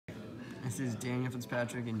This is Daniel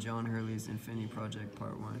Fitzpatrick and John Hurley's Infinity Project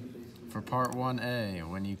Part 1. For Part 1A,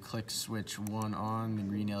 when you click switch 1 on, the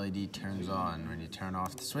green LED turns on. When you turn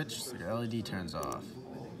off the switch, the LED turns off.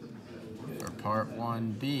 For Part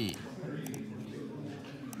 1B,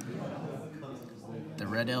 the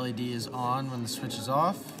red LED is on when the switch is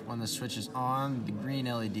off. When the switch is on, the green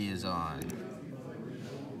LED is on.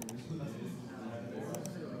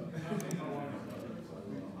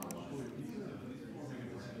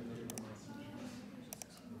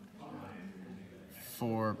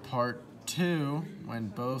 For Part 2, when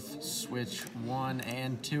both switch 1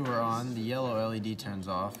 and 2 are on, the yellow LED turns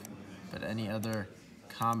off, but any other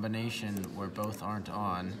combination where both aren't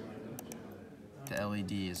on, the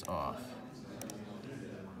LED is off.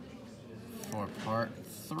 For Part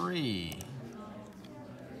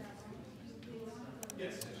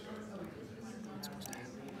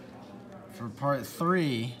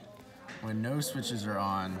 3, when no switches are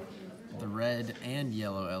on, the red and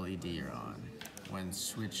yellow LED are on. When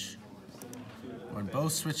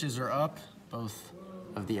both switches are up, both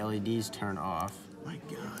of the LEDs turn off. My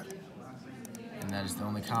God. And that is the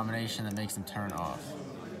only combination that makes them turn off.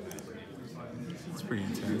 It's pretty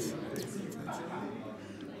intense.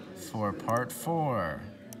 For Part 4,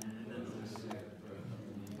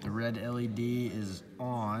 the red LED is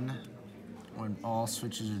on when all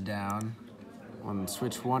switches are down. When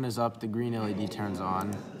switch 1 is up, the green LED turns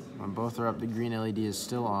on. When both are up, the green LED is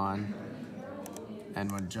still on. And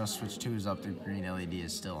when just switch 2 is up, the green LED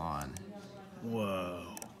is still on.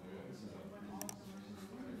 Whoa.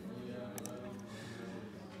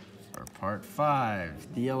 For Part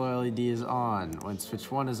 5, the yellow LED is on. When switch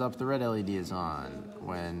 1 is up, the red LED is on.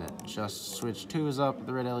 When just switch 2 is up,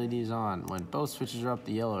 the red LED is on. When both switches are up,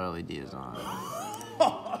 the yellow LED is on.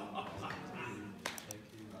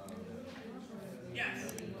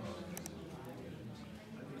 Yes.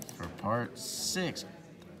 For Part 6,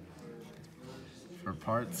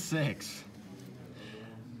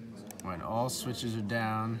 when all switches are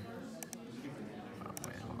down, for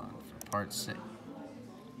Part 6,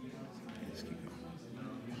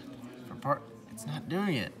 it's not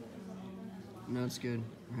doing it. No, it's good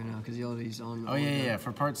right now because the LED's on. Oh yeah.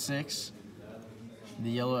 For Part 6,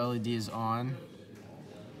 the yellow LED is on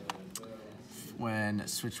when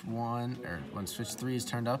switch 3 is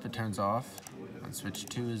turned up, it turns off. When switch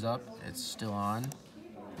 2 is up, it's still on.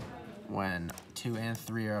 When 2 and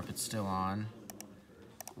 3 are up, it's still on.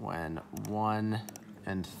 When 1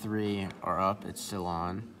 and 3 are up, it's still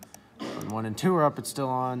on. When 1 and 2 are up, it's still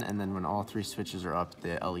on. And then when all 3 switches are up,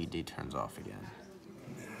 the LED turns off again.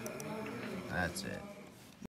 That's it.